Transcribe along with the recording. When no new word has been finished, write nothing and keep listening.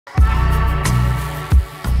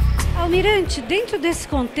Almirante, dentro desse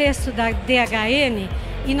contexto da DHN,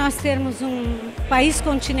 e nós termos um país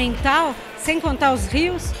continental, sem contar os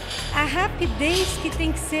rios, a rapidez que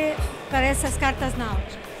tem que ser para essas cartas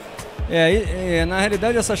náuticas. Na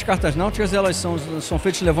realidade, essas cartas náuticas elas são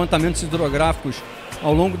feitos levantamentos hidrográficos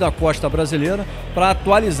ao longo da costa brasileira para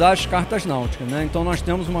atualizar as cartas náuticas, né? Então nós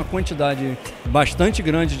temos uma quantidade bastante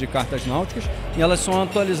grande de cartas náuticas e elas são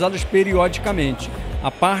atualizadas periodicamente. A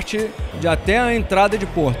parte de até a entrada de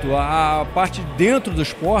porto, a parte dentro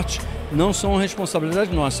dos portos não são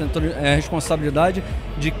responsabilidade nossa, é responsabilidade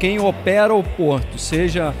de quem opera o porto,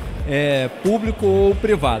 seja público ou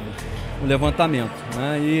privado, o levantamento,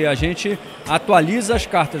 né? E a gente atualiza as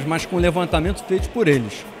cartas, mas com levantamento feito por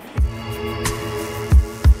eles.